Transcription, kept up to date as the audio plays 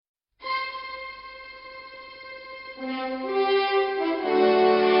Hello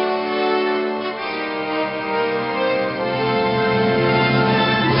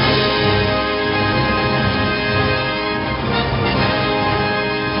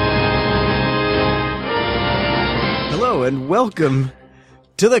and welcome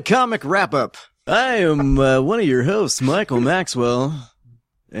to the Comic Wrap-Up. I am one of your hosts, Michael Maxwell,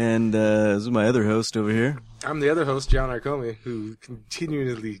 and this is my other host over here. I'm the other host, John Arcomi, who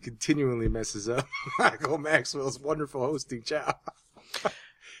continually messes up Michael Maxwell's wonderful hosting job.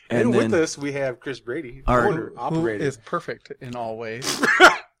 And with us, we have Chris Brady, owner, operator. Who is perfect in all ways.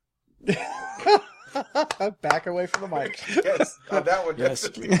 Back away from the mic. Yes, on that one, Yes.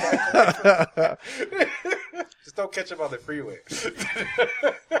 Just don't catch him on the freeway.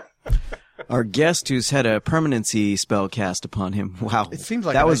 Our guest who's had a permanency spell cast upon him. Wow. It seems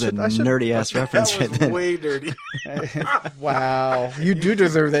like that was I a nerdy-ass reference That right was then. way dirty. Wow. You do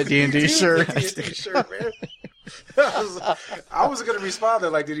deserve that D&D shirt. D&D shirt, man. I was going to respond there,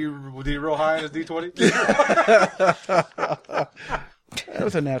 like, did he roll high in his D20? That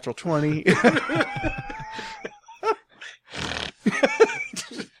was a natural 20.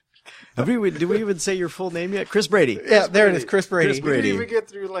 Did we even say your full name yet? Chris Brady. Yeah, there it is, Chris Brady. Chris Brady. We didn't even get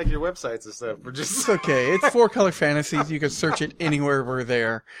through, like, your websites and stuff. We're just... It's okay. It's Four Color Fantasies. You can search it anywhere we're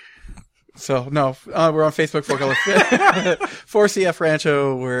there. So, no, we're on Facebook, 4CF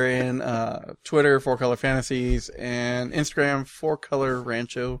Rancho. We're in Twitter, 4Color Fantasies, and Instagram, 4Color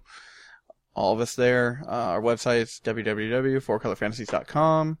Rancho. All of us there. Our website's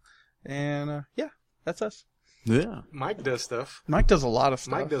www.4colorfantasies.com. And, yeah, that's us. Yeah. Mike does stuff. Mike does a lot of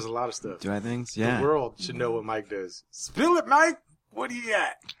stuff. Mike does a lot of stuff. Do I things? Yeah. The world should know what Mike does. Spill it, Mike! What do you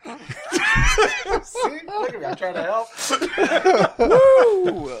got? See? Look at me. I'm trying to help.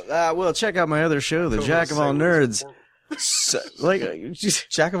 Woo! Well, check out my other show, The Jack of All Nerds. Just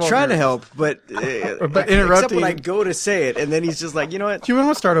Jack of all trying to nerds. help, but But except interrupting. when I go to say it, and then he's just like, you know what? Do you want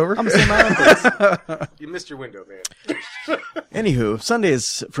to start over? I'm gonna say my own things. You missed your window, man. Anywho,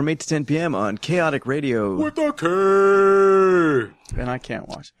 Sundays from 8 to 10 p.m. on Chaotic Radio. With the K. And I can't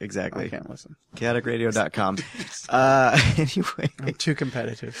watch. Exactly. I can't listen. chaoticradio.com. Anyway. I'm too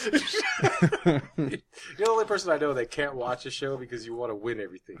competitive. You're the only person I know that can't watch a show because you want to win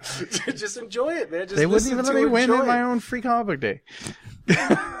everything. Just enjoy it, man. Just They wouldn't even let me win in at my own free comic book day.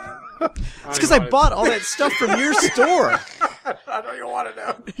 It's because I bought all that stuff from your store. I don't even want to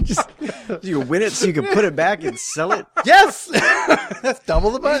know. Just, you win it so you can put it back and sell it. Yes! That's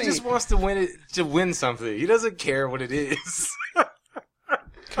double the money. He just wants to win it to win something. He doesn't care what it is. Could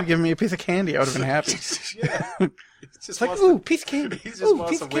have given me a piece of candy. I would have been happy. Yeah. It's like, ooh, piece of candy. He just Ooh, wants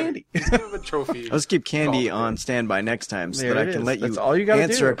piece to of win. candy. Just give him a trophy. I'll just keep candy Call it on standby next time so There that I it can is. let you That's all you gotta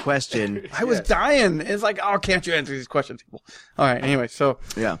answer do. a question. I was dying. It's like, oh, can't you answer these questions, people? All right, anyway, so.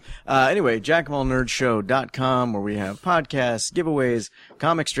 Yeah. Anyway, jackofallnerdshow.com, where we have podcasts, giveaways,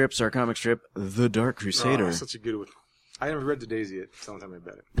 comic strips, our comic strip, The Dark Crusader. Oh, such a good one. I haven't read The Daisy yet. Someone tell me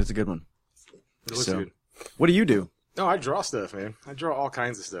about it. It's a good one. It looks So, good. what do you do? No, I draw stuff, man. I draw all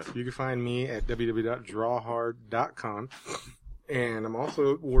kinds of stuff. You can find me at www.drawhard.com. And I'm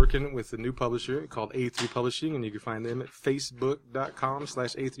also working with a new publisher called A3 Publishing, and you can find them at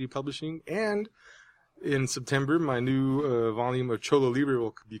facebook.com/A3 Publishing. And in September, my new volume of Cholo Libre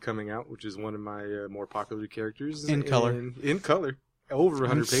will be coming out, which is one of my more popular characters. In color. In color. Over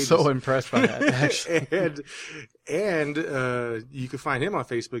 100 I'm pages. so impressed by that, actually. and you can find him on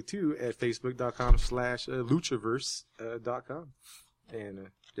Facebook, too, at facebook.com/luchaverse.com. And,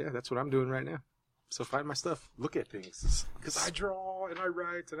 yeah, that's what I'm doing right now. So find my stuff. Look at things. Because I draw and I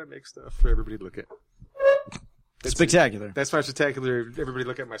write and I make stuff for everybody to look at. That's Spectacular. it. That's my spectacular. Everybody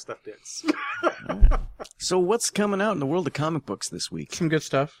look at my stuff dance. So what's coming out in the world of comic books this week? Some good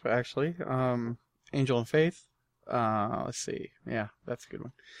stuff, actually. Angel and Faith. Let's see. Yeah, that's a good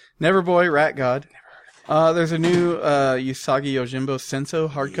one. Neverboy, Rat God. There's a new Usagi Yojimbo Senso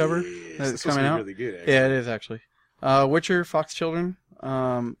hardcover that's coming out. Really good, actually. Yeah, it is actually. Witcher, Fox Children.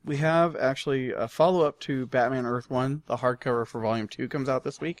 We have actually a follow-up to Batman Earth 1. The hardcover for Volume 2 comes out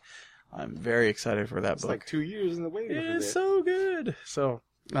this week. I'm very excited for that It's book. like 2 years in the waiting for It's that. so good. So,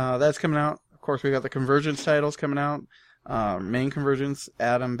 that's coming out. Of course, we got the Convergence titles coming out. Main Convergence,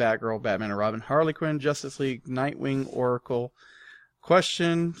 Adam, Batgirl, Batman and Robin, Harley Quinn, Justice League, Nightwing, Oracle,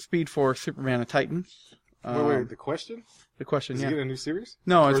 Question, Speed Force, Superman and Titans. Wait, the question? The Question, Is yeah. he getting a new series?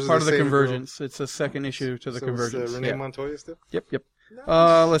 No, Or it's is it part of the same Convergence. It's a second issue to the So Convergence. It's Renee Yeah. Montoya still? Yep. Nice.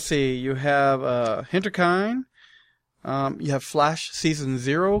 Let's see. You have Hinterkind. You have Flash Season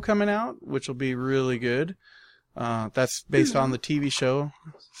 0 coming out, which will be really good. That's based on the TV show,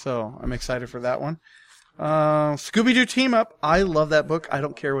 so I'm excited for that one. Scooby-Doo Team Up. I love that book. I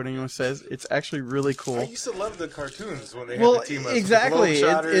don't care what anyone says. It's actually really cool. I used to love the cartoons when they had Well, the team up. exactly.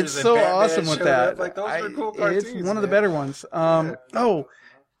 It's so awesome with that. Like, those were cool cartoons. It's one of the better ones. Oh,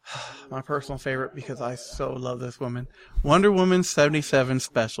 my personal favorite, because I so love this woman. Wonder Woman 77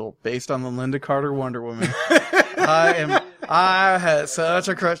 Special, based on the Linda Carter Wonder Woman. I had such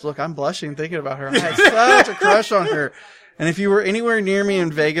a crush. Look, I'm blushing thinking about her. I had such a crush on her. And if you were anywhere near me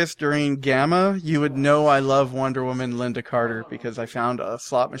in Vegas during Gamma, you would know I love Wonder Woman Linda Carter, because I found a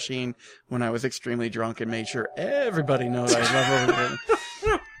slot machine when I was extremely drunk and made sure everybody knows I love Wonder Woman.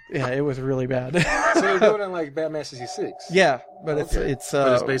 Yeah, it was really bad. So they're doing it like Batman 66. Yeah, but it's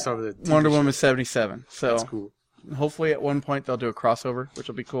based on the TV Wonder show. Woman 77. So That's cool. hopefully at one point they'll do a crossover, which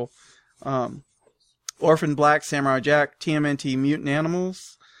will be cool. Orphan Black, Samurai Jack, TMNT Mutant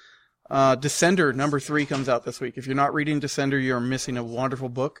Animals. Descender #3 comes out this week. If you're not reading Descender, you're missing a wonderful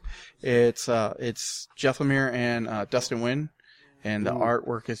book. It's Jeff Lemire and Dustin Nguyen, and the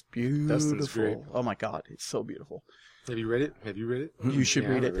artwork is Dustin's great. beautiful. Oh my god, it's so beautiful. Have you read it? You should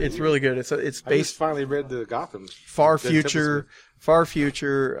read it. I It's really good. It's I just based finally read the Gotham. far the future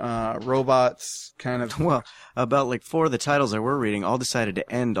robots kind of. Well, about like 4 of the titles that we're reading all decided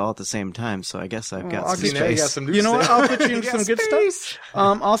to end all at the same time, so I guess I've got I'll some get Now you got space. some new You know what? stuff. I'll put you in got some good space.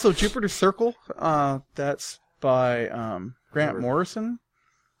 stuff. Also, Jupiter Circle. That's by Grant Never- Morrison.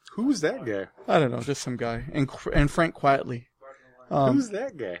 Who's that guy? I don't know, just some guy. And Frank Quietly. Who's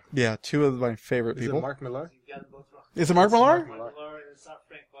that guy? Yeah, 2 of my favorite Is people. it Mark Millar? Is it Mark Millar? Millar. It's not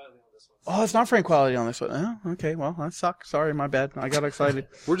Frank Wiley on this one. Oh, it's not Frank Quietly on this one. Oh, okay. Well, I suck. Sorry, my bad. I got excited.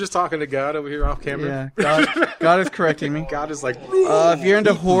 We're just talking to God over here off camera. Yeah, God is correcting me. God is like, If you're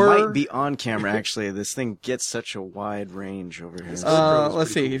into horror, Might be on camera, actually. This thing gets such a wide range over here.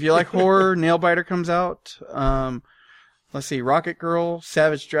 let's see. If you like horror, Nailbiter comes out. Let's see. Rocket Girl,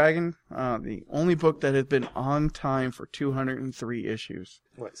 Savage Dragon. The only book that has been on time for 203 issues.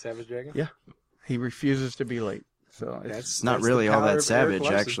 what, Savage Dragon? Yeah. He refuses to be late. So It's not that's really the all power that of Eric savage,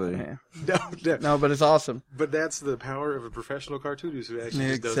 Larson. actually. yeah. No. No, but it's awesome. But that's the power of a professional cartoonist who actually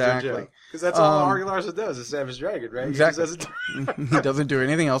just does Exactly. their job. Because that's all Argy Larson does is Savage Dragon, right? Exactly. He just doesn't, He doesn't do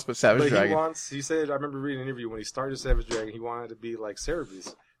anything else but Savage but Dragon. he said, I remember reading an interview when he started Savage Dragon, he wanted to be like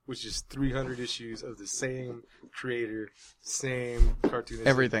Cerebus, which is 300 issues of the same creator, same cartoonist.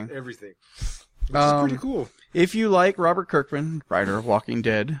 Everything. Everything. Which is pretty cool. If you like Robert Kirkman, writer of Walking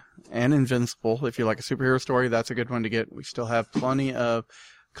Dead and Invincible, if you like a superhero story, that's a good one to get. We still have plenty of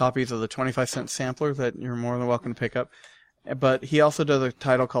copies of the 25-cent sampler that you're more than welcome to pick up. But he also does a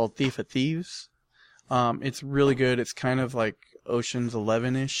title called Thief of Thieves. It's really good. It's kind of like Ocean's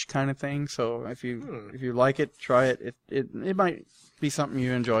 11-ish kind of thing. So if you like it, try it. It might be something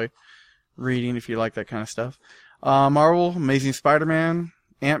you enjoy reading if you like that kind of stuff. Marvel, Amazing Spider-Man,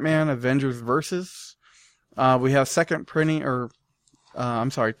 Ant-Man, Avengers Versus. We have third printings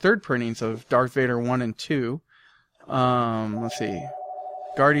of Darth Vader 1 and 2. Let's see.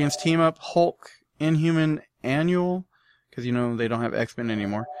 Guardians Team Up, Hulk, Inhuman Annual, because they don't have X-Men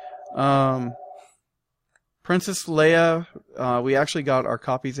anymore. Princess Leia, we actually got our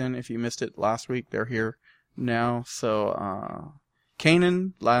copies in. If you missed it last week, they're here now. So,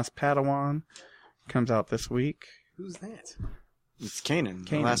 Kanan, Last Padawan, comes out this week. Who's that? It's Kanan,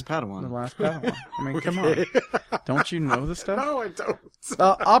 the Kanan, last The Padawan. Last Padawan. I mean, come on. Don't you know this stuff? No, I don't.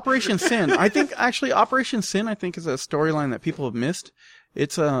 Operation Sin. I think Operation Sin is a storyline that people have missed.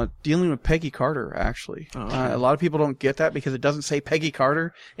 It's dealing with Peggy Carter, actually. Oh, okay. A lot of people don't get that because it doesn't say Peggy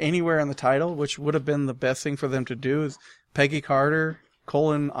Carter anywhere in the title, which would have been the best thing for them to do is Peggy Carter,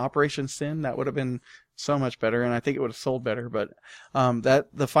 Operation Sin. That would have been so much better, and I think it would have sold better. But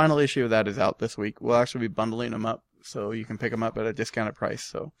the final issue of that is out this week. We'll actually be bundling them up, so you can pick them up at a discounted price.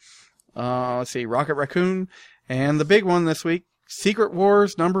 So let's see, Rocket Raccoon, and the big one this week, Secret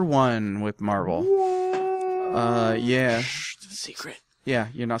Wars #1 with Marvel. Yeah. Secret. Yeah,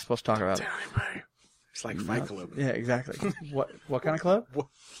 you're not supposed to talk about it. It's like Fight Club. Yeah, exactly. What kind of club?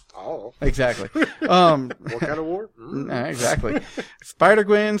 Oh. Exactly. What kind of war? Exactly.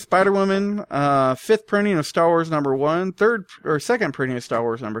 Spider-Gwen, Spider-Woman, 5th printing of Star Wars #1, second printing of Star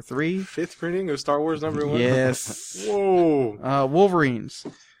Wars #3. 5th printing of Star Wars #1? Yes. Whoa. Wolverines.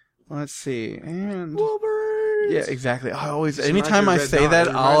 Let's see. And Wolverines. yeah, exactly. I always, Just anytime I reminds you say of Red that,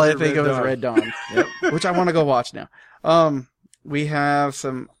 Dawn. It all I reminds you think of of is Red Red Dawn, which I want to go watch now. We have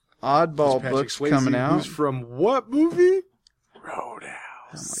some oddball Patrick books Swayze, coming out. Who's from what movie?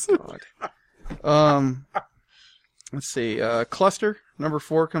 Roadhouse. Oh my god. Let's see. Cluster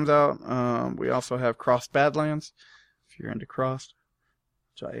 #4 comes out. We also have Crossed Badlands. If you're into Crossed,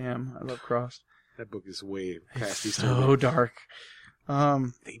 which I am, I love Crossed. That book is way past It's Eastern. so dark.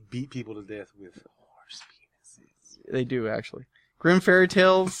 They beat people to death with horse They do actually. Grim Fairy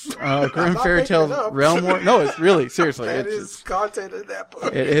Tales, Grim not Fairy making Tales it up. Realm War. No, it's really seriously. That it's, is content in that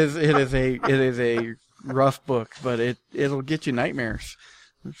book. It is a rough book, but it'll get you nightmares.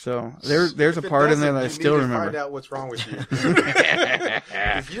 So there's a part in there that I still remember. Find out what's wrong with you.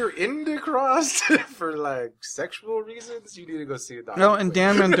 If you're into Crossed for like sexual reasons, you need to go see a doctor. No, and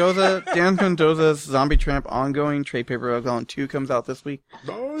Dan Mendoza's Zombie Tramp ongoing trade paperback on 2 comes out this week.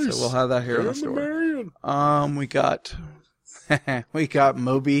 Nice. So we'll have that here in the store. We got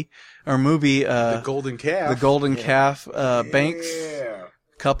Moby or Mubi, the Golden Calf. The Golden Calf Banks. Yeah.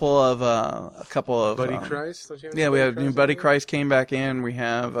 A couple of Buddy Christ. Don't you have Yeah, we have new Christ Buddy on there? Christ came back in. We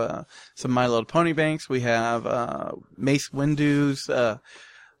have some My Little Pony Banks. We have Mace Windu's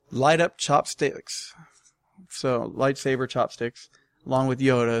light up chopsticks. So lightsaber chopsticks along with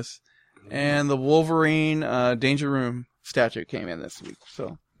Yoda's. And the Wolverine Danger Room statue came in this week.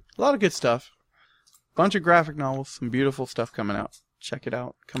 So a lot of good stuff. Bunch of graphic novels, some beautiful stuff coming out. Check it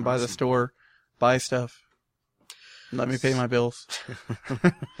out. Come by the store, buy stuff. Let me pay my bills.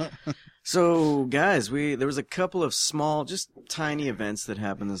 So, guys, there was a couple of small, just tiny events that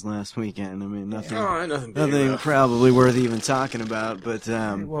happened this last weekend. I mean, nothing, nothing big nothing enough. probably worth even talking about. But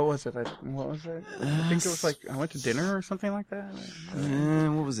What was it? I think it was like I went to dinner or something like that.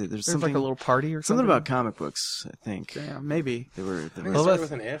 what was it? There's There's something like a little party or something something. about comic books. I think Yeah, maybe. they were. I think Well, it started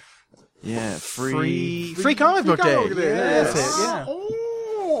let's- with an F. Yeah, free. Free comic book day. Comic Book Day, Yeah, yes. that's it. Yeah.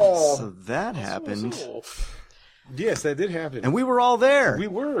 Oh. So that happened, Yes, that did happen. and we were all there. We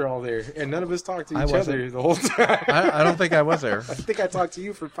were all there, and none of us talked to I each wasn't. other the whole time. I don't think I was there. I think I talked to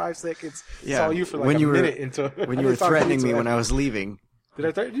you for 5 seconds. Yeah, Saw you for like when a you were- minute until when you were threatening me when I was leaving. Did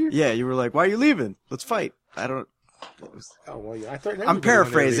I threaten you? Yeah, you were like, "Why are you leaving? Let's fight." I don't. Oh well, yeah. I threatened. I'm everybody when they were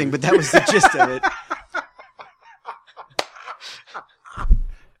paraphrasing, leaving. but that was the gist of it.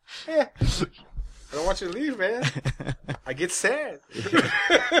 Yeah. I don't want you to leave, man. I get sad.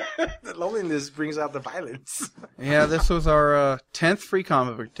 The loneliness brings out the violence. Yeah, this was our 10th free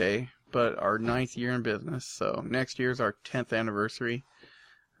comic book day, but our 9th year in business. So next year's our 10th anniversary.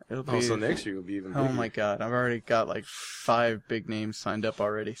 It'll be. Oh, so next year will be even bigger. Oh my God! I've already got like 5 big names signed up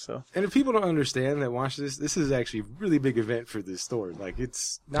already. So And if people don't understand that watch this is actually a really big event for this store. Like,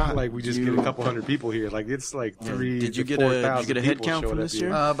 it's not like we just get a couple hundred people here. Like, it's like 3 Did you to get a- did you 4,000 get a head people count showed from up this here.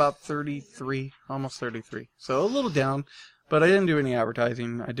 year? about 33, almost 33. So a little down, but I didn't do any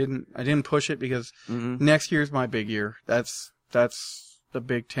advertising. I didn't push it because next year's my big year. That's the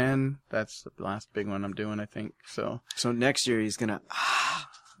Big 10. That's the last big one I'm doing, I think. So So next year he's gonna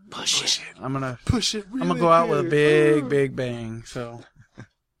push it. I'm gonna Push it really I'm gonna go out with a big. big bang. So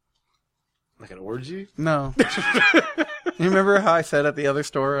Like an orgy? no. You remember how I said at the other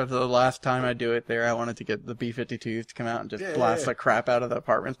store the last time I do it there, I wanted to get the B-52s to come out and just Yeah, blast yeah. the crap out of the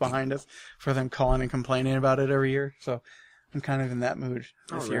apartments behind us for them calling and complaining about it every year. So I'm kind of in that mood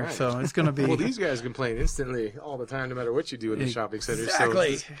this year. Alright. So it's going to be... Well, these guys complain instantly all the time, no matter what you do in the shopping center.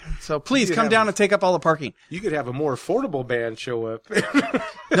 Exactly. So So please You come have- down and take up all the parking. you could have a more affordable band show up.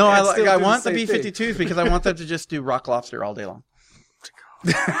 No, And still I do want the same thing. B-52s because I want them to just do Rock Lobster all day long.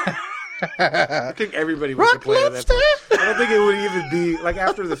 I think everybody would complain at that point. I don't think it would even be like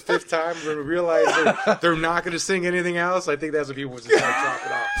after the 5th time when we realize they're not going to sing anything else. I think that's when people would just start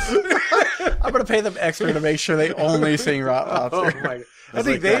dropping off. I'm going to pay them extra to make sure they only sing Rock Oh Lobster. my! I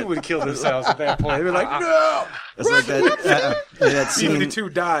think they would kill themselves at that point. They'd be like, "No!" It's like that scene.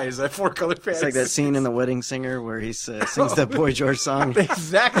 B-52 dies at 4-Color Fantasy. It's like that scene in The Wedding Singer where he sings that Boy George song.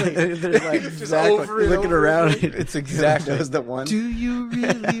 Exactly. They're like Exactly. over and looking over around. again. It's exactly. knows the one. Do you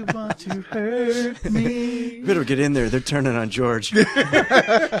really want to hurt me? Better get in there. They're turning on George.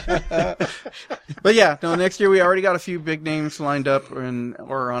 But yeah, no. Next year we already got a few big names lined up,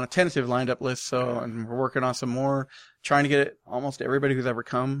 or on a tentative lined up list. So, and we're working on some more, trying to get almost everybody who's ever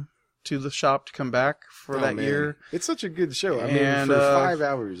come to the shop to come back for Oh, that man. year. It's such a good show. I mean, And, for 5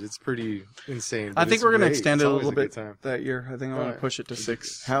 hours, it's pretty insane. I but think it's we're going to great. extend It's it a always little good bit time. that year. I think I want Right. to push it to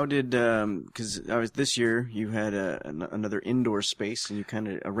 6. How did, because I was this year, you had another indoor space and you kind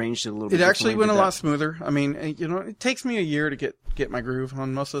of arranged it a little bit. It actually differently. went a Did lot smoother. I mean, it takes me a year to get my groove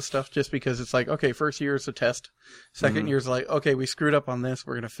on most of the stuff just because it's like, okay, first year is a test. Second year is like, okay, we screwed up on this.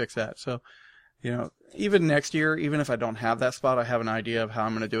 We're going to fix that. So, even next year, even if I don't have that spot, I have an idea of how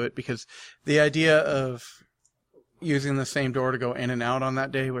I'm going to do it because the idea of using the same door to go in and out on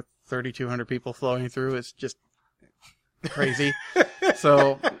that day with 3,200 people flowing through is just crazy.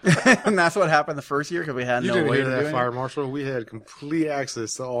 So, and that's what happened the first year because we had You no didn't way hear to do that, it. Fire Marshal. We had complete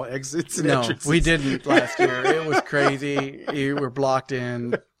access to all exits and No, entrances. we didn't last year. It was crazy. You were blocked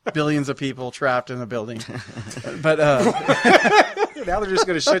in. Billions of people trapped in a building. But Now they're just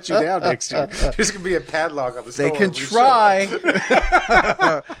going to shut you down next year. There's going to be a padlock on the store. They can try,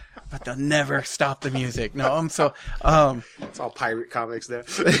 but they'll never stop the music. No, It's all pirate comics now.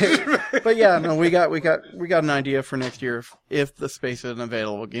 but yeah, no, we got an idea for next year if the space isn't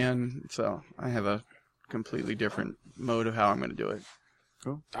available again. So I have a completely different mode of how I'm going to do it.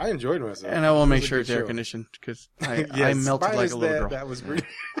 Cool. I enjoyed myself. And I will It make was a sure good it's air show. conditioned because I Yes, melted like minus a little that, girl. That was great.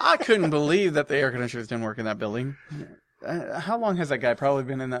 I couldn't believe that the air conditioners didn't work in that building. How long has that guy probably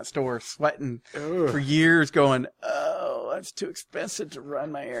been in that store sweating for years going, oh, that's too expensive to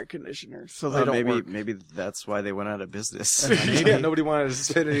run my air conditioner. So they don't work. Maybe that's why they went out of business. Yeah, nobody wanted to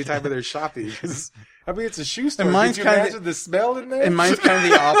spend any time in there shopping. 'Cause, I mean, it's a shoe store. And mine's Could you kinda imagine the smell in there? And mine's kind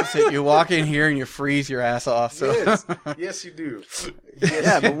of the opposite. You walk in here and you freeze your ass off. So. Yes. Yes, you do.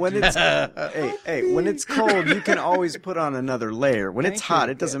 Yeah, but when it's when it's cold, you can always put on another layer. When it's hot,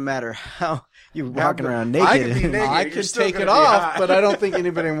 it doesn't matter how you're walking around naked. I could be naked. I You're could still take gonna it be off, hot. but I don't think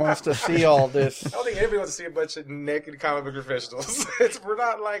anybody wants to see all this. I don't think anybody wants to see a bunch of naked comic book professionals. We're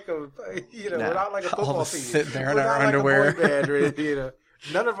not like a, we're not like a All football just team. sitting there in We're our not underwear. Like a boy band or anything,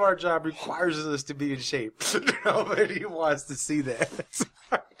 None of our job requires us to be in shape. Nobody wants to see that.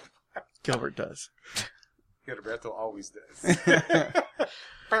 Gilbert does. Gilberto always does.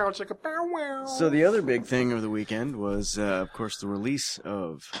 Bow, chicka, bow, wow. So the other big thing of the weekend was, of course, the release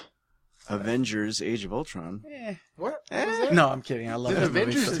of Avengers: Age of Ultron. What? What was that? No, I'm kidding. I love Did that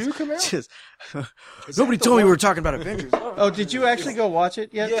movie. Avengers 2 come out? Just, nobody told me we were talking about Avengers. Oh, did you actually go watch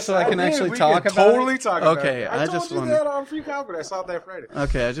it yet? Yes, so I can did. actually We talk can about totally it? talk about Okay, it. I told just you want that on Free Comic. I saw it that Friday.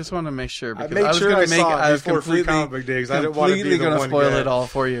 Okay, I just want to make sure I because made was sure gonna I saw it I was before Free completely, Comic Book Day, 'cause I didn't want to be completely the gonna one spoil guy. it all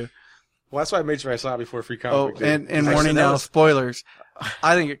for you. Well, that's why I made sure I saw it before Free Comic Oh, Book Day. and I warning said that now, was- spoilers.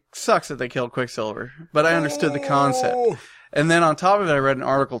 I think it sucks that they killed Quicksilver, but I understood the concept. And then on top of it, I read an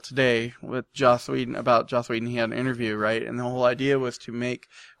article today with Joss Whedon about Joss Whedon. He had an interview, right? And the whole idea was to make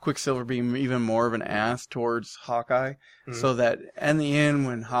Quicksilver be even more of an ass towards Hawkeye, so that in the end,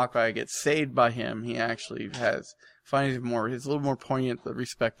 when Hawkeye gets saved by him, he actually finds it more. It's a little more poignant the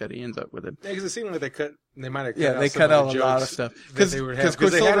respect that he ends up with him. Yeah, because it seemed like they might have cut Yeah, out they some cut of out the a lot of jokes stuff that they would have,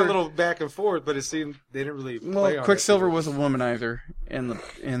 because they had a Quicksilver- little back and forth, but it seemed they didn't really play on Well, it. Quicksilver was a womanizer in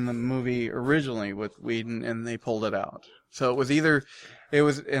the movie originally with Whedon, and they pulled it out. So and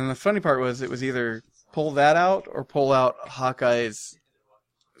the funny part was it was either pull that out or pull out Hawkeye's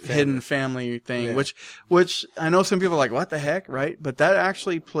hidden family thing, Yeah. which I know some people are like, what the heck, right? But that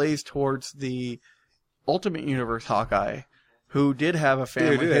actually plays towards the Ultimate Universe Hawkeye, who did have a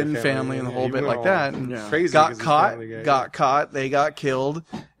family, did have hidden family, family, and the yeah, whole he bit went like that. all And crazy got 'cause his caught, family they got killed,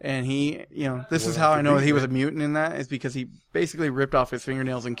 and he, this is how I know he was a mutant in that, is because he basically ripped off his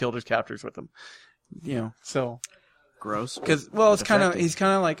fingernails and killed his captors with them. So. Gross. Because it's kind of he's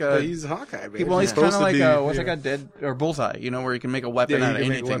kind of like But a he's Hawkeye, man. well, he's supposed kind of to like be, what's that guy dead or Bullseye, where he can make a weapon out of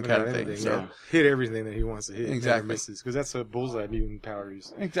anything kind of thing. So hit everything that he wants to hit. Exactly. Because that's what Bullseye mutant power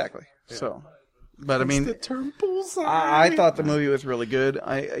is. exactly. So, but I mean, the term Bullseye. I thought the movie was really good.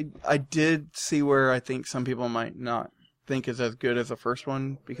 I did see where I think some people might not think is as good as the first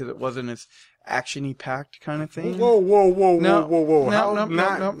one because it wasn't as action-y packed kind of thing. Whoa! No, How no,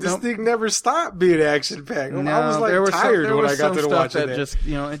 not? no, This no. thing never stopped being action packed. No, I was like there was tired there when was I got some to stuff watching that that. just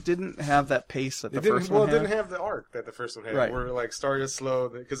it didn't have that pace that the It didn't, first well, one it had. didn't have the arc that the first one had, Right. where it like started slow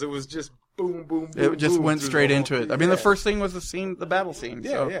because it was just boom, boom, boom. It just boom went through straight the whole into it. thing. I mean, Yeah. the first thing was the battle scene.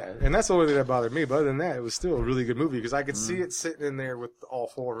 Yeah, so. yeah, and that's the only thing that bothered me. But other than that, it was still a really good movie because I could see it sitting in there with all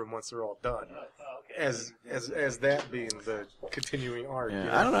four of them once they're all done, as that being the continuing arc. Yeah, you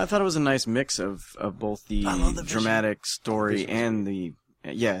know? I don't know. I thought it was a nice mix of both the dramatic story and the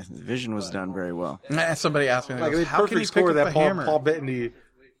Vision was done very well. Somebody asked me, Like goes, the how can he perfect pick score up that a Paul hammer? Bettany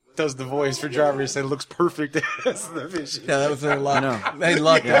does the voice for Jarvis and it looks perfect as the Vision. Yeah, that was their luck. know. They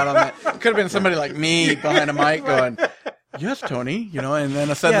lucked out on that. It could have been somebody like me behind a mic going, "Yes, Tony," and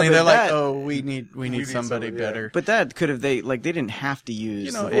then suddenly but they're like, that- "Oh, we need somebody somebody, yeah. better." But that could have they didn't have to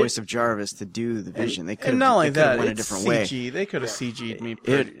use the voice of Jarvis to do the Vision. They could And not only have that, went a it's different way. CG. They could have CG'd me,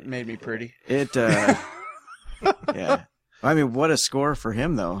 made me pretty. It yeah. I mean, what a score for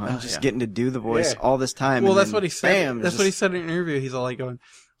him though. I'm just getting to do the voice all this time. Well, and that's then, what he said. Bam, That's what he said in an interview. He's all like going,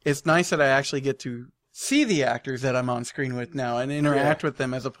 "It's nice that I actually get to see the actors that I'm on screen with now and interact with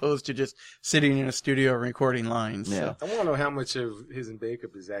them as opposed to just sitting in a studio and recording lines." Yeah. So. I want to know how much of his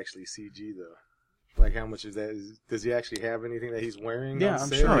makeup is actually CG though. Like, how much of that is? Does he actually have anything that he's wearing? Yeah, on I'm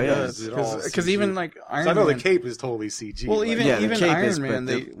set, sure or he is does. it all Because CG? even like Iron So I know Man, the cape is totally CG. well, like- even Yeah, the even cape Iron is, Man,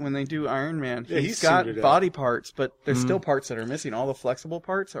 but when they do Iron Man, Yeah, he's he's got suited up. body parts, but there's Mhm. still parts that are missing. All the flexible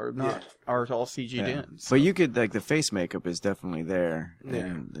parts are not are all CG'd Yeah. in. But you could like the face makeup is definitely there. Yeah.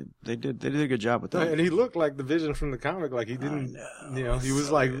 And they did a good job with that. And he looked like the Vision from the comic. Like he didn't, he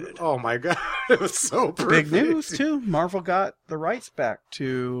was like, oh my god, it was so perfect. Big news too. Marvel got the rights back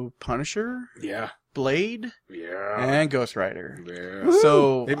to Punisher, Yeah, Blade, yeah, and Ghost Rider. yeah.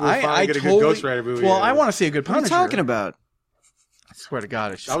 So Maybe we'll I finally get a good totally, Ghost Rider movie. Well, out of I this. want to see a good What are you Punisher. talking about? I swear to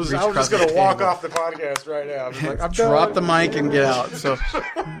God, I was just gonna walk off the podcast right now. I'm like, I'm drop done. the mic and get out. So,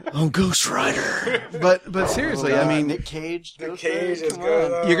 Oh, Ghost Rider. but seriously, I mean, Nick Cage. The Ghost cage Rider? is Come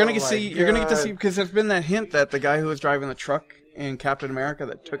good. on. you're gonna Oh get my see. You're gonna get to God. see because there's been that hint that the guy who was driving the truck in Captain America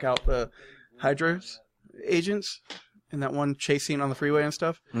that took out the Hydra's agents in that one chase scene on the freeway and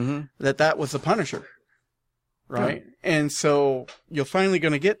stuff. Mhm. That was the Punisher, right? And so you're finally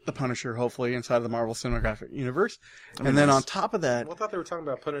going to get the Punisher, hopefully, inside of the Marvel Cinematographic Universe. mean, And then that's- on top of that, Well, I thought they were talking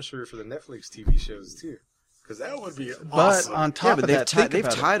about Punisher for the Netflix TV shows too, because that would be but awesome. on Yeah, top but of they've, that, think they've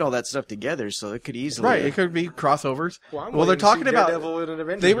about it. tied all that stuff together, so it could easily. Right, it could be crossovers. I'm Well, they're waiting to talking see about. Daredevil in an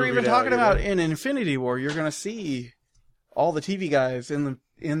Avengers They were movie even now, talking you know? about in Infinity War, you're going to see all the TV guys in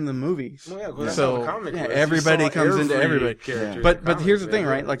the movies. Well, yeah, 'cause that's So how the comic yeah, was. You everybody saw comes into every everybody. character in But the here's the comics, thing,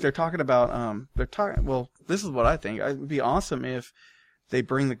 man. right? Like they're talking about well, this is what I think. It'd be awesome if they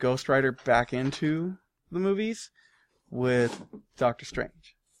bring the Ghost Rider back into the movies with Doctor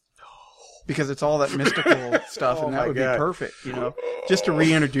Strange. Because it's all that mystical stuff, Oh and my that would God. be perfect, just to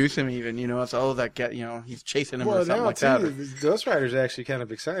reintroduce him. Even, it's he's chasing him or something now like that. too, Ghost Rider is actually kind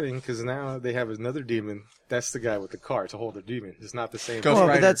of exciting because now they have another demon. That's the guy with the car. It's a whole other demon. It's not the same. Ghost Well,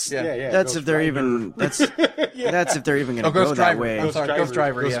 Rider. but that's Yeah. that's Ghost if they're Rider. even that's that's if they're even going to Oh, go Ghost that Driver. way. I'm sorry, Ghost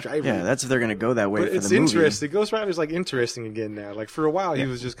Driver. Yeah. Yeah, that's if they're going to go that way But for it's the movie. interesting. Ghost Rider's like interesting again now. Like for a while, he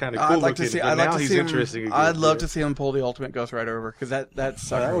was just kind of cool I'd like to looking, see. but I'd like now to he's see him. interesting again. I'd love to see him pull the Ultimate Ghost Rider over because that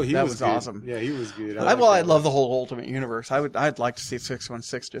sucker. Oh, he that was was good. awesome. Yeah, he was good. I'd love the whole Ultimate Universe. I'd like to see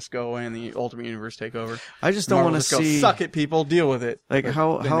 616 just go away and the Ultimate Universe take over. I just don't Marvel want to just go, see suck it, people, deal with it. like But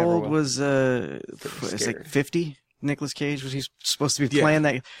how they how never old will. was it's like scary. 50. Nicolas Cage was he supposed to be Yeah. playing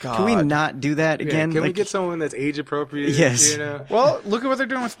that? Can we God. not do that again? Can we Like, get someone that's age appropriate? Yes. Well, look at what they're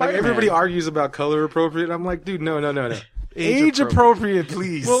doing with Like Spider-Man. everybody argues about color appropriate. I'm like, dude, no. Age Age appropriate,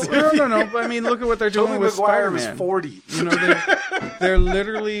 please. Well, no. But I mean, look at what they're doing Tobey with Maguire was Spider-Man. 40. They're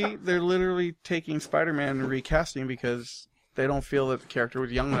literally taking Spider-Man and recasting because they don't feel that the character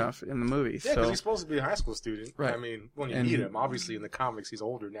was young enough in the movie. Yeah, because So he's supposed to be a high school student. Right. I mean, when you And meet he- him, obviously in the comics he's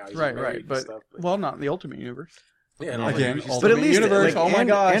older now. He's right, married right. and But stuff, well, not in the Ultimate Universe. yeah, Yeah. Again, he's Ultimate but at least Universe, like, oh my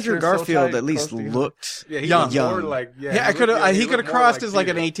gosh, Andrew they're so Garfield tight, at least close together. looked yeah, he young. was more like Yeah, he he could looked have more crossed as like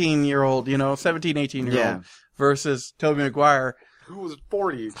an Peter, 18-year-old, 17, 18-year-old Yeah. versus Tobey Maguire. who was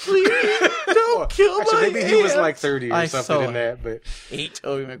 40. Don't kill Actually, my maybe he was hands. like 30 or I something so in that. But hate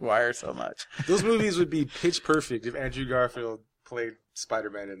Tobey Maguire so much. those movies would be pitch perfect if Andrew Garfield played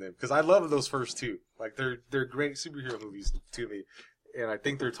Spider-Man in them. Because I love those first two. Like they're great superhero movies to me. And I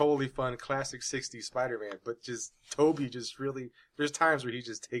think they're totally fun, classic 60s Spider-Man. But just Toby just really, there's times where he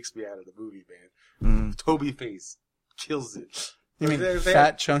just takes me out of the movie, man. Toby face kills it. You mean If they fat,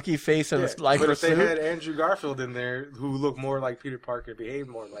 had- chunky face and yeah, a lycra but if they suit? had Andrew Garfield in there, who looked more like Peter Parker, behaved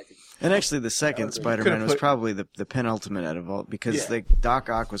more like it. And actually, the second Spider-Man could've was put- probably the penultimate out of all because Yeah. like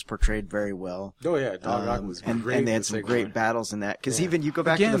Doc Ock was portrayed very well. Oh yeah, Dog Ock was and, great. and they in had the some second great one. battles in that. Because Yeah. even you go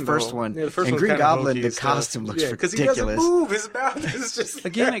back Again, to the first though, one, Yeah, the first and one's Green kinda Goblin, hokey the and stuff. costume looks yeah, because he ridiculous. doesn't move. His mouth is just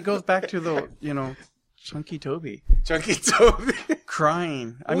Again, it goes back to the, chunky Toby Chunky Toby.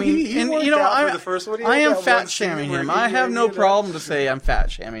 crying. I Well, mean, he and worked you know, out for the first one. He I had am that fat one scene shaming where him. he I have ran, no you know. problem to say I'm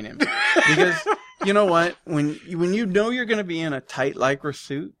fat shaming him because you know what? When you know you're going to be in a tight lycra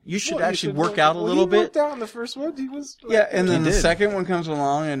suit, you should Well, actually work out a little he bit. worked out in the first one. He was like, Yeah, and then He the did. second one comes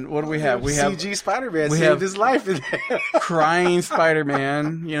along, and what do we have? We have CG Spider-Man we saved have- his life in there. crying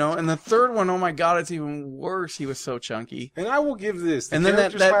Spider-Man, and the third one, oh my God, it's even worse. He was so chunky. And I will give this. The And then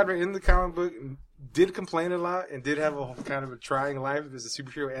character that- Spider-Man in the comic book did complain a lot and did have a kind of a trying life as a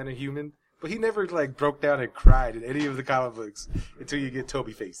superhero and a human. But he never broke down and cried in any of the comic books until you get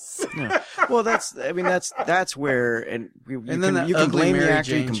Toby face. Yeah. Well, that's where, and you then can, that you can ugly blame the Mary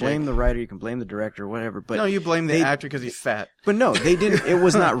actor, you Jane can chick. blame the writer, you can blame the director, whatever. But No, you blame the they- actor because he's fat. But no, they didn't. It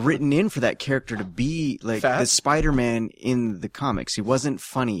was not written in for that character to be like Fat? the Spider-Man in the comics. He wasn't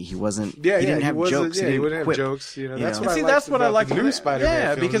funny. He wasn't. he didn't have wasn't- jokes. Yeah, he he didn't wouldn't have quip. jokes. That's know. what And see, I that's what I liked like. the new Spider-Man. Yeah,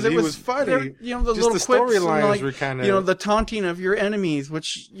 films. because it he was, was funny. the Just little the quips and, storylines like, were kind of the taunting of your enemies,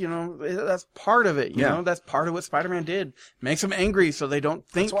 which that's part of it. You Yeah. know, that's part of what Spider-Man did. Makes them angry so they don't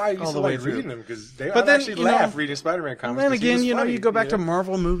think That's why I used all to the way like reading through. them because But I then, actually you know, laugh reading Spider-Man And comics. then 'cause he again, was you know, funny, you go back to know?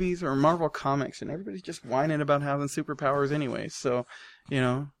 Marvel movies or Marvel comics, and everybody's just whining about having superpowers anyway. So, you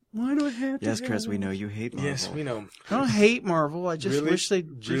know, why do I have to? Yes, have Chris, we it? know you hate Marvel. Yes, we know. I don't hate Marvel. I just Really? wish they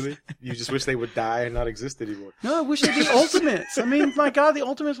Really? You just wish they would die and not exist anymore. No, I wish they'd be Ultimates. I mean, my God, the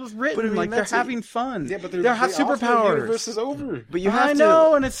Ultimates was written But I mean, like they're that's it. having fun. Yeah, but they have the Ultimate superpowers. Universe is over. But you have I to.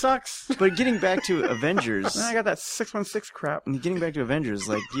 know, and it sucks. But getting back to Avengers, Then I got that 616 crap. getting back to Avengers,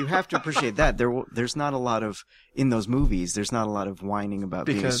 like you have to appreciate that there's not a lot of in those movies. There's not a lot of whining about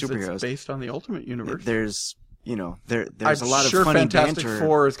Because being superheroes. it's based on the Ultimate Universe. There's there's I'm a lot of sure funny Fantastic banter.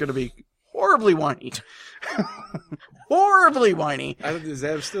 Four is going to be horribly whiny. Horribly whiny. Is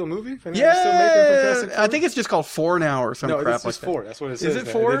that still a movie? Still making Yeah, Fantastic Four? I think it's just called 4 now or some No, crap it's like just that. 4. That's what it says. it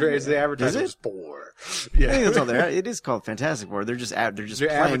now. 4? It's the advertising. Is it? It's 4. I think that's all there. It is called Fantastic Four. They're just They're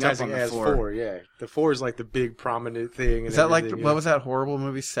playing up advertising on the as 4. Yeah. The 4 is like the big prominent thing. And Is that like, everything, what was that horrible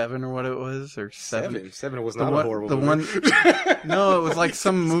movie, 7 or what it was? Or 7? 7 was The not one- a horrible the movie. No, it was like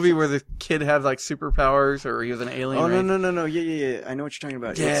some movie where the kid had like superpowers or he was an alien. Oh right? no! Yeah. I know what you're talking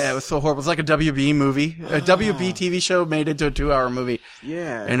about. Yeah, it was so horrible. It was like a WB movie. A WB TV show made into a 2-hour movie.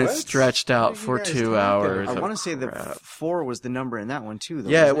 Yeah. And it What? stretched out What are for you guys 2 talking hours. I of want to say that crap. 4 was the number in that one too. Though,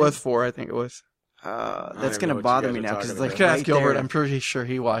 Yeah, it wasn't was 4, I think it was. That's even know gonna what you bother guys me are now because talking it's like about. You can ask right Gilbert. there. I'm pretty sure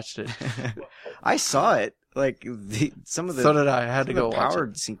he watched it. I saw it. Like some of the So did I. I had to some of go the watch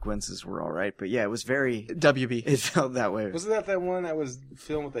powered sequences were all right, but yeah, it was very. it. WB. It felt that way. Wasn't that one that was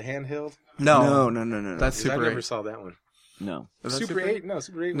filmed with the handheld? No. No. That's 'Cause I Super never 8. saw that one. no. Was that Super 8? No,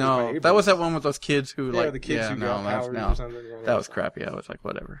 Super 8 was by No, Abrams. that was that one with those kids who Yeah, like the kids who no, got that's- powers no. or something. Yeah, That was crappy. I was like,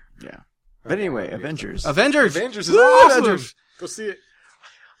 whatever. Yeah. But anyway, Avengers. Avengers. Avengers is Woo, awesome. Avengers. Go see it.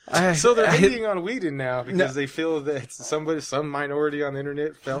 I- So they're I- hating on Whedon now because No. they feel that some minority on the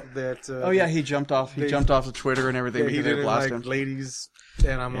internet felt that. Oh yeah, he jumped off. He they- jumped off of Twitter and everything that he because they didn't blasted like him. ladies,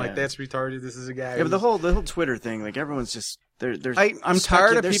 and I'm Yeah. like, that's retarded. This is a guy. Yeah, but the who's- whole Twitter thing, like everyone's just they're I'm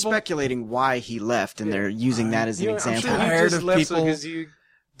tired of they're people- speculating why he left, and they're using that as an You know, I'm example. sure he Tired just of left people because he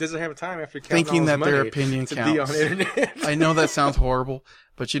doesn't have time after counting thinking all his that their money opinion to be on counts. the internet. I know that sounds horrible,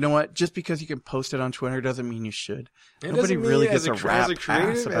 but you know what? Just because you can post it on Twitter doesn't mean you should. It Nobody doesn't mean really as gets a a rap as a creative,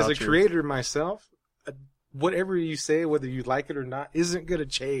 ass as about a you. creator myself. Whatever you say, whether you like it or not, isn't going to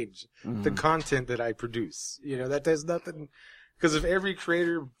change Mm-hmm. the content that I produce. You know, that does nothing. Because if every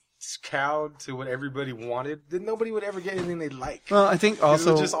creator cowed to what everybody wanted, then nobody would ever get anything they like. Well, I think It'll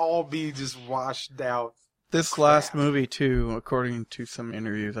also just all be just washed out. this last movie too, according to some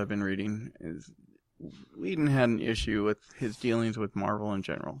interviews I've been reading, is Whedon had an issue with his dealings with Marvel in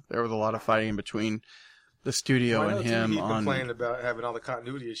general. There was a lot of fighting between the studio I know and too, him he on complained about having all the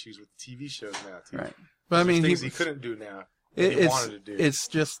continuity issues with TV shows now, too. right. But I mean, things he he couldn't do now. that he it's wanted to do. it's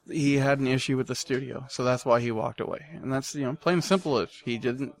just he had an issue with the studio, so that's why he walked away. And that's plain and simple. If he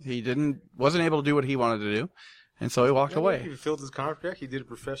wasn't able to do what he wanted to do, and so he walked away. He fulfilled his contract. He did a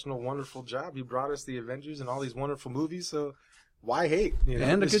professional, wonderful job. He brought us the Avengers and all these wonderful movies. So why hate? You know?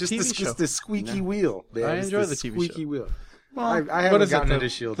 And a it's good just TV show. It's the squeaky wheel. Man. I It's enjoy the TV squeaky show. wheel. Well, I what haven't is it, gotten the, into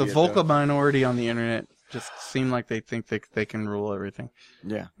Shield the yet, vocal though. minority on the internet just seem like they think they can rule everything.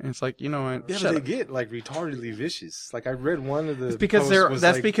 Yeah. And it's like, you know what? Yeah, shut but they up. get like retardedly vicious. Like I read one of the It's because posts they're- was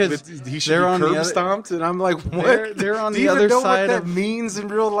that's like, because that he should they're be on the curb other- stomped, and I'm like, what? They're on Do the you other even know side what that of- means in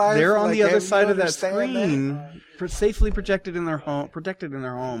real life. They're on Like, the other have you side of that understand screen, safely protected in their home,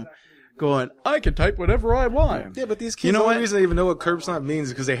 going, I can type whatever I want. Yeah, but these kids, You know the only what? reason they even know what curb stomp means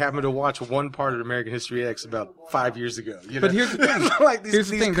is because they happened to watch one part of American History X about 5 years ago. You But know? here's the thing. like these, Here's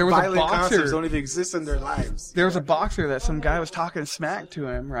the these thing. There was a violent boxer. concepts don't even exist in their lives. There was a boxer that some guy was talking smack to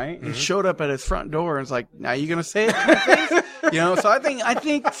him, right? Mm-hmm. He showed up at his front door and was like, "Now you gonna say it to my face?" So I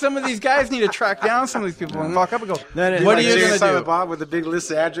think some of these guys need to track down some of these people and walk up and go, That is- "What are like you Jay gonna Silent do?" Bob with a big list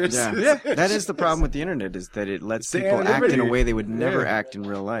of addresses. Yeah. That is the problem with the internet, is that it lets the people act in a anonymity. way they would never Yeah. act in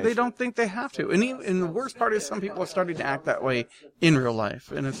real life. They don't think they have to, and the worst part is some people are starting to act that way in real life,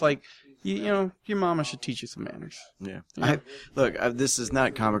 and it's like, your mama should teach you some manners. Yeah. This is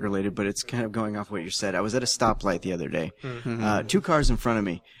not comic related, but it's kind of going off what you said. I was at a stoplight the other day. Mm-hmm. 2 cars in front of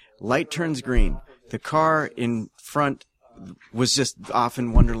me. Light turns green. The car in front was just off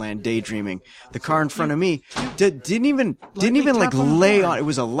in Wonderland daydreaming. The car in front of me didn't even like tap on the lay horn. on. It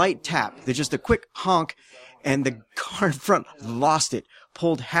was a light tap. There's just a quick honk, and the car in front lost it.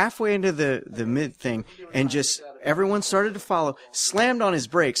 Pulled halfway into the mid thing, and just everyone started to follow. Slammed on his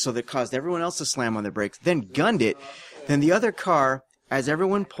brakes, so that caused everyone else to slam on their brakes. Then gunned it. Then the other car, as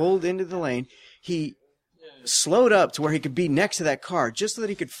everyone pulled into the lane, he slowed up to where he could be next to that car, just so that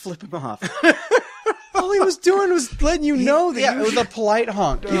he could flip him off. Well, All he was doing was letting you know that Yeah, you it was a polite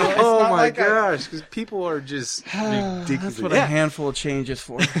honk. You know, it's Oh not my like gosh, because people are just ridiculous. That's what a handful of change is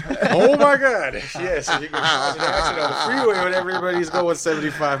for. Oh my god! Yes, you can cause an accident on the freeway when everybody's going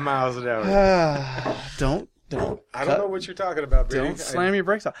 75 miles an hour. Don't. I don't know what you're talking about, Brady. Don't slam your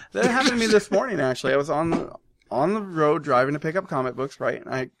brakes off. That happened to me this morning. Actually, I was on the road driving to pick up comic books. Right,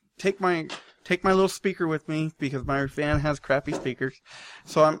 and I take my little speaker with me because my van has crappy speakers.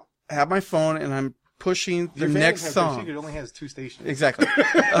 So I have my phone and I'm pushing the next song. It only has 2 stations. Exactly.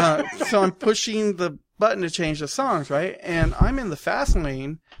 So I'm pushing the button to change the songs, right? And I'm in the fast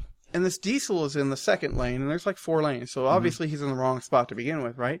lane, and this diesel is in the second lane, and there's like 4 lanes. So obviously he's in the wrong spot to begin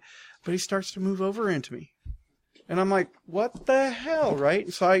with, right? But he starts to move over into me. And I'm like, what the hell,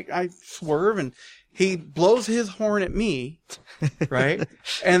 right? So I swerve, and he blows his horn at me, right?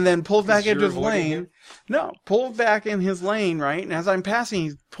 And then pulls back into his lane. him? No, pulls back in his lane, right? And as I'm passing,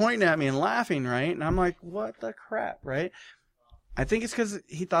 he's pointing at me and laughing, right? And I'm like, what the crap, right? I think it's because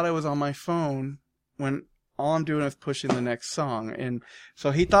he thought I was on my phone when all I'm doing is pushing the next song. And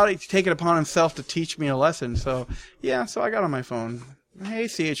so he thought he'd take it upon himself to teach me a lesson. So, yeah, so I got on my phone. Hey,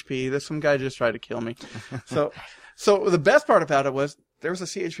 CHP, some guy just tried to kill me. So the best part about it was there was a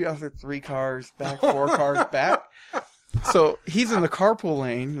CHP officer 3 cars back, 4 cars back. So he's in the carpool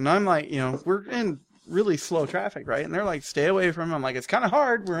lane, and I'm like, we're in really slow traffic, right? And they're like, stay away from him. I'm like, it's kind of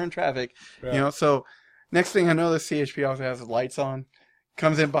hard. We're in traffic, So next thing I know, the CHP officer has his lights on,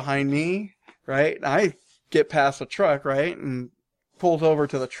 comes in behind me, right? And I get past the truck, right, and pulls over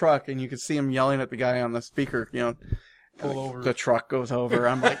to the truck, and you can see him yelling at the guy on the speaker, Pull over. The truck goes over.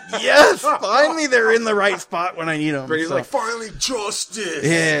 I'm like, yes, finally they're in the right spot when I need them. Brady's like, finally, justice.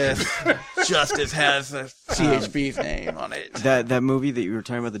 Yes, Justice has the CHB's name on it. That movie that you were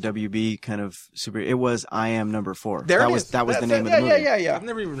talking about, the WB kind of super. It was I Am Number 4. There that it was is. that was That's the name it. of the movie. Yeah. I've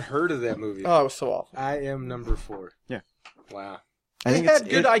never even heard of that movie. Oh, it was so awful. I Am Number 4. Yeah. Wow. I They think had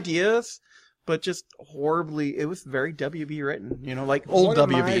good ideas, but just horribly. It was very WB written, like old One of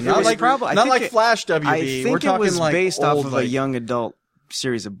my WB, favorite- not like I not think like it- Flash WB. I We're think it talking was like based off old, of like, a young adult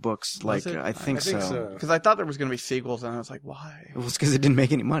series of books. Like it? I think so. because I thought there was going to be sequels, and I was like, why? It was because it didn't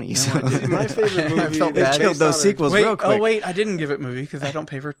make any money. So. My favorite movie. I felt They bad. killed those sequels real quick. Oh wait, I didn't give it movie because I don't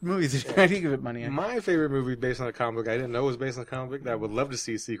pay for movies. I didn't give it money. My favorite movie based on a comic book I didn't know was based on a comic book that I would love to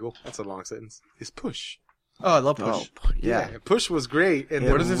see a sequel. That's a long sentence. Is Push. Oh, I love Push. Yeah. Push was great, and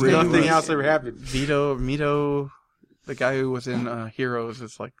What what is is his name? nothing else ever happened. Mito, the guy who was in Heroes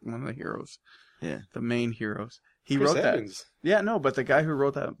is like one of the heroes. Yeah. The main heroes. He Chris wrote Evans, that. Yeah, no, but the guy who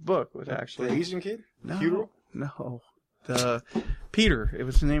wrote that book was actually the Asian kid. no, Hero? no, the Peter.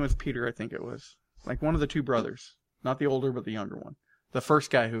 His name was Peter, I think it was. Like one of the 2 brothers, not the older but the younger one. The first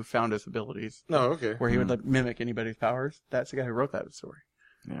guy who found his abilities, No, okay. where he would like mimic anybody's powers. That's the guy who wrote that story.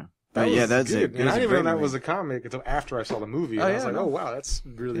 Yeah. That But yeah, was that's good. it. And I didn't even know that was a comic until after I saw the movie. And Oh, I was yeah, like, no. oh wow, that's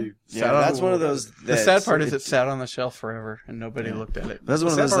really. Yeah, that's one of those. The sad part is it sat on the shelf forever and nobody looked at it. That's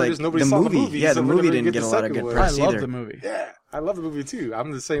one of The sad those part like is nobody the saw the movie. movie, Yeah, so the we movie never didn't get get a the lot of second good one. I press love either. the movie. Yeah, I love the movie too.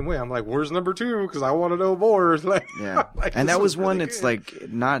 I'm the same way. I'm like, where's number 2? Because I want to know more. Like, Yeah, like, and this that was one really that's good. like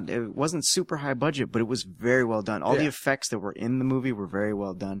not. It wasn't super high budget, but it was very well done. All the Yeah. effects that were in the movie were very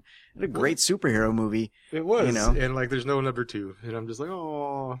well done. It a great superhero movie. It was, you know? and like, there's no number 2, and I'm just like,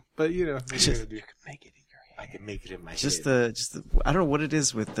 oh, but what are you gonna do? Make it in your head. I can make it in my Just head. the I don't know what it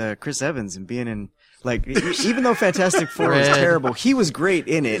is with Chris Evans and being in like even though Fantastic Four was Red. terrible, he was great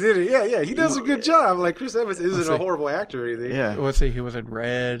in He it. did it. Yeah, he does a good job. Like, Chris Evans isn't a horrible actor or anything. Yeah, Let's see, he was in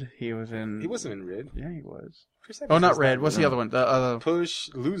Red. He was in. He wasn't in Red. Yeah, he was. Chris Evans Oh, not was Red. What's the no. other one? The Push,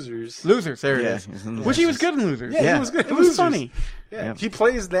 Losers. Losers. There it yeah. is. he was in Which he was Losers. good in Losers. Yeah, Yeah. he was good. It was funny. Yeah. Yeah. He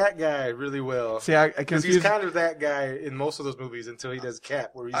plays that guy really well. See, I Because he's confused. kind of that guy in most of those movies until he does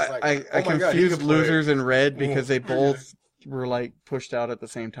Cap, where he's like, I oh my God, he confused can play. Losers and Red because they Mhm. both were like pushed out at the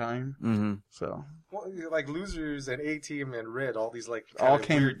same time. Mm-hmm. So Well, like Losers and A-Team and Red, all these like All kinda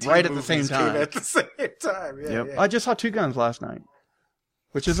came weird teen right at the same movies came time. At the same time, yeah. Yep. yeah. I just saw Two Guns last night,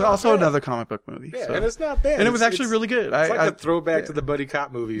 which is not also bad. another comic book movie. Yeah, so. and it's not bad. And it was It's- actually it's- really good. It's like I a throwback to the buddy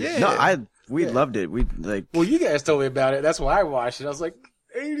cop movies. Yeah. No, we Yeah. loved it. We like Well, you guys told me about it. That's why I watched it. I was like,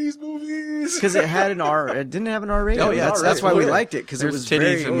 80s movies. because it had an R. It didn't have an R rating. Oh, yeah, that's R-rated. why we Yeah. liked it because it There's was titties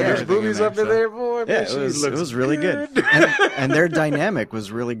very. and yeah. There's everything movies in up in there, there, boy. Yeah, man, it she was looks really good, and their dynamic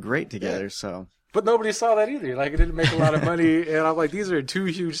was really great together. So But nobody saw that either. Like, it didn't make a lot of money, and I'm like, these are 2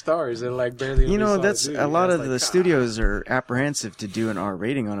 huge stars, and like barely. you anybody know saw that's it, a lot I of was the like, studios are apprehensive to do an R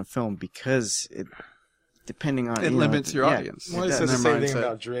rating on a film because depending on It limits your audience. Well, It it does. says the In same their thing mindset.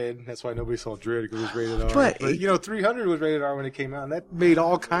 about Dredd. That's why nobody saw Dredd because it was rated R. But But, 300 was rated R when it came out, and that made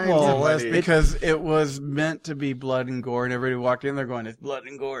all kinds Well, of that's money. because it was meant to be blood and gore, and everybody walked in there going, "It's blood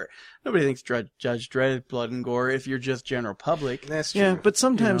and gore." Nobody thinks Judge Dredd is blood and gore if you're just general public. That's true. Yeah, but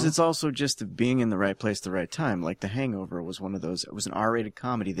sometimes You know? it's also just being in the right place at the right time. Like The Hangover was one of those. It was an R-rated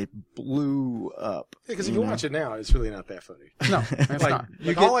comedy that blew up. because if you watch it now, it's really not that funny. No, it's Like,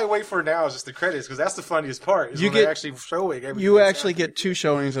 not. all I wait for now is just the credits because that's the funniest part. Is You when they're get- actually showing everything. You that's actually happening. get 2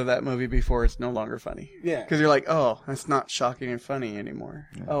 showings of that movie before it's no longer funny. Yeah. Because you're like, oh, that's not shocking and funny anymore.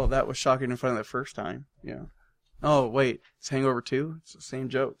 Oh, that was shocking and funny the first time. Yeah. Oh, wait, it's Hangover 2? It's the same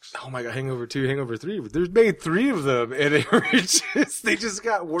jokes. Oh my god, Hangover 2, Hangover 3. There's made 3 of them, and they just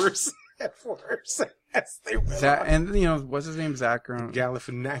got worse and worse as they went Zach, on. and, you know, what's his name? Zach Gron.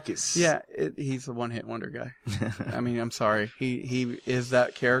 Galifianakis. Yeah, he's a one-hit wonder guy. I mean, I'm sorry. He is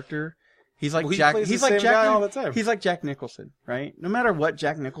that character. He's like Well, he Jack. plays the He's like same Jack guy all the time. He's like Jack Nicholson, right? No matter what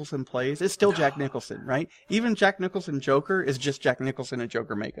Jack Nicholson plays, it's still Jack Nicholson, right? Even Jack Nicholson Joker is just Jack Nicholson in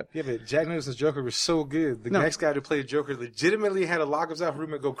Joker makeup. Yeah, but Jack Nicholson's Joker was so good. The No. next guy to play Joker legitimately had to lock himself in a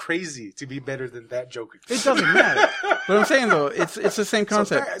room and go crazy to be better than that Joker. It doesn't matter. But I'm saying though, it's the same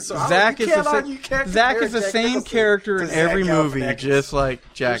concept. So I don't- Zach you is the can't same. argue- you can't Zach compare is the Jack same Nicholson character to in Zach every movie, Galifianakis. just like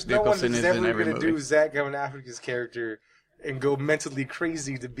Jack There's no one Nicholson that's is in ever every gonna movie. do Zach Galifianakis' character and go mentally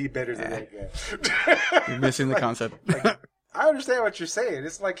crazy to be better than that guy. You're missing the concept. I understand what you're saying.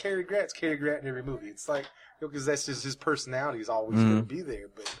 It's like Cary Grant's Cary Grant in every movie. It's like, because that's just his personality is always going to be there,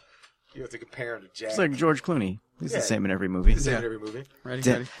 but you have to compare him to Jack. It's like George Clooney. He's Yeah. the same in every movie. He's in Yeah. every movie. Ready?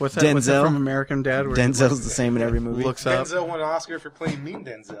 Den- Ready? What's that? What's that Denzel? from American Dad? Where he Denzel's the same in every movie. looks up. Denzel won an Oscar for playing Mean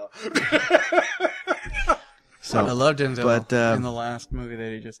Denzel. So, I love Denzel but, in the last movie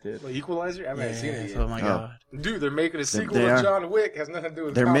that he just did. Like Equalizer? I haven't seen it Yes, yet. oh my god. Dude, they're making a sequel they of are. John Wick. Has nothing to do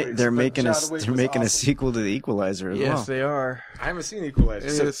with they're comics, they're but making John a Wick they're was making a awesome. sequel to The Equalizer as Yes, well. they are. I haven't seen Equalizer.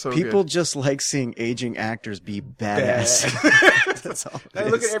 It So is so People good. just like seeing aging actors be badass. That's all. Now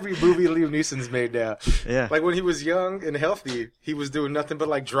it look is. at every movie Liam Neeson's made now. Yeah. Like when he was young and healthy, he was doing nothing but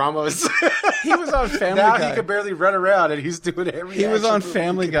like dramas. He was on Family now Guy. he can barely run around and he's doing every He was action on movie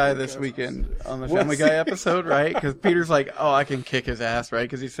Family you can Guy think this of. weekend on the Was Family he? Guy episode, right? Because Peter's like, "Oh, I can kick his ass," right?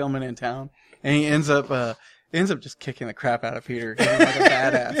 Because he's filming in town, and he ends up just kicking the crap out of Peter, he's like a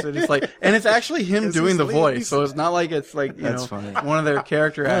badass. And it's like, and it's actually him Yes, doing he's the Liam voice, Neeson. so it's not like it's like That's funny. one of their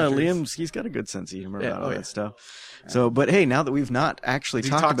character Yeah, actors. Liam's he's got a good sense of humor Yeah, about all oh, yeah. that stuff. So, but hey, now that we've not actually We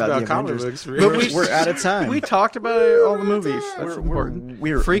talked talked about the comic Avengers, books. But we're out of time. We talked about all the movies. That's important.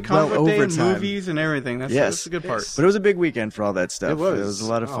 we're Free well comic book day over and time. movies and everything. That's Yes. the good part. But it was a big weekend for all that stuff. It was. a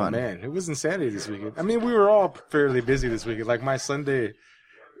lot of Oh, fun. man, it was insanity this weekend. I mean, we were all fairly busy this weekend. Like my Sunday,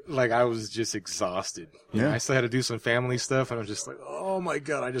 like I was just exhausted. You know, Yeah. I still had to do some family stuff, and I was just like, oh my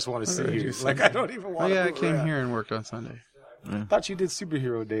god, I just want to sit did you here. do Like I don't even Oh want. yeah, I to came here and worked on Sunday. I thought you did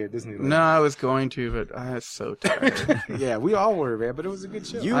superhero day at Disneyland. No, I was going to, but I was so tired. Yeah, we all were, man. But it was a good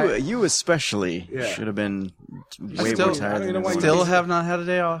show. You especially Yeah. should have been way still- more I tired don't than even know why everyone you Still else. have not had a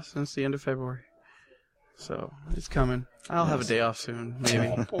day off since the end of February. So it's coming. I'll have a day off soon,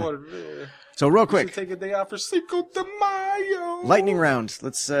 maybe. Oh, poor man. So real We should quick, take a day off for Cinco de Mayo. lightning round.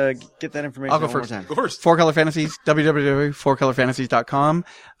 Let's get that information I'll go one more first. time. Go first. 4Color Fantasies, www.4colorfantasies.com,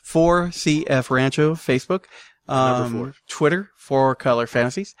 4CF Rancho, Facebook, Number 4. Twitter, 4Color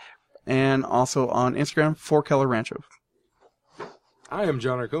Fantasies, and also on Instagram, 4Color Rancho. I am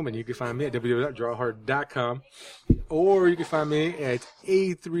John R. Coleman. You can find me at www.drawhard.com, or you can find me at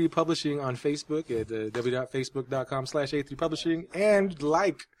A3 Publishing on Facebook at www.facebook.com/A3Publishing, and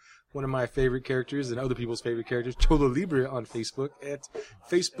like one of my favorite characters and other people's favorite characters, Cholo Libre on Facebook at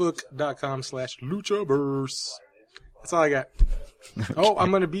facebook.com/luchaverse. That's all I got. Oh, I'm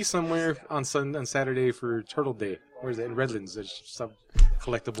going to be somewhere on Saturday for Turtle Day. Where is it? In Redlands. There's some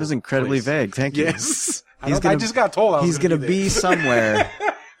collectible. This is incredibly place. vague. Thank you. Yes. He's I gonna- just got told I was He's going to be somewhere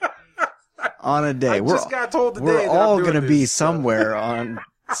on a day. I just got told today we're that I'm all doing gonna be this, so- somewhere on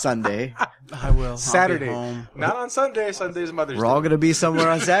Sunday. I will. Saturday. I'll be home. Not on Sunday. Sunday's Mother's We're Day. all gonna be somewhere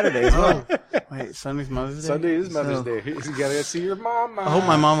on Saturday as well. Wait, Sunday's Mother's Day? Sunday is Mother's So- Day. You gotta see your mama. I hope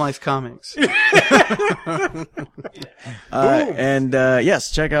my mom likes comics. And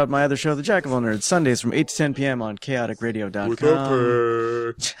yes, check out my other show, The Jack of All Nerds, Sundays from 8 to 10 p.m. on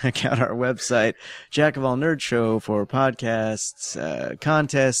chaoticradio.com. Check out our website, Jack of All Nerd Show, for podcasts,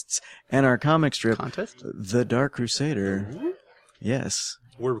 contests, and our comic strip, Contest? The Dark Crusader. Yes.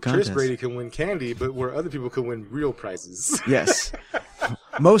 Where Chris Contest. Brady can win candy, but where other people can win real prizes. Yes.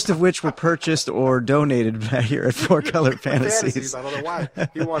 Most of which were purchased or donated by here at Four Color Fantasies. I don't know why.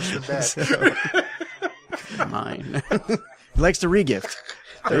 He wants them back. Mine. He likes to regift.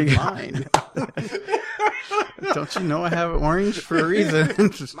 There you go. Mine. Don't you know I have orange for a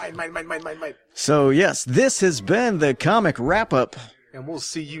reason? Mine. So yes, this has been the comic wrap up. And we'll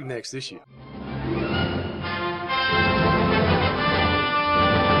see you next issue.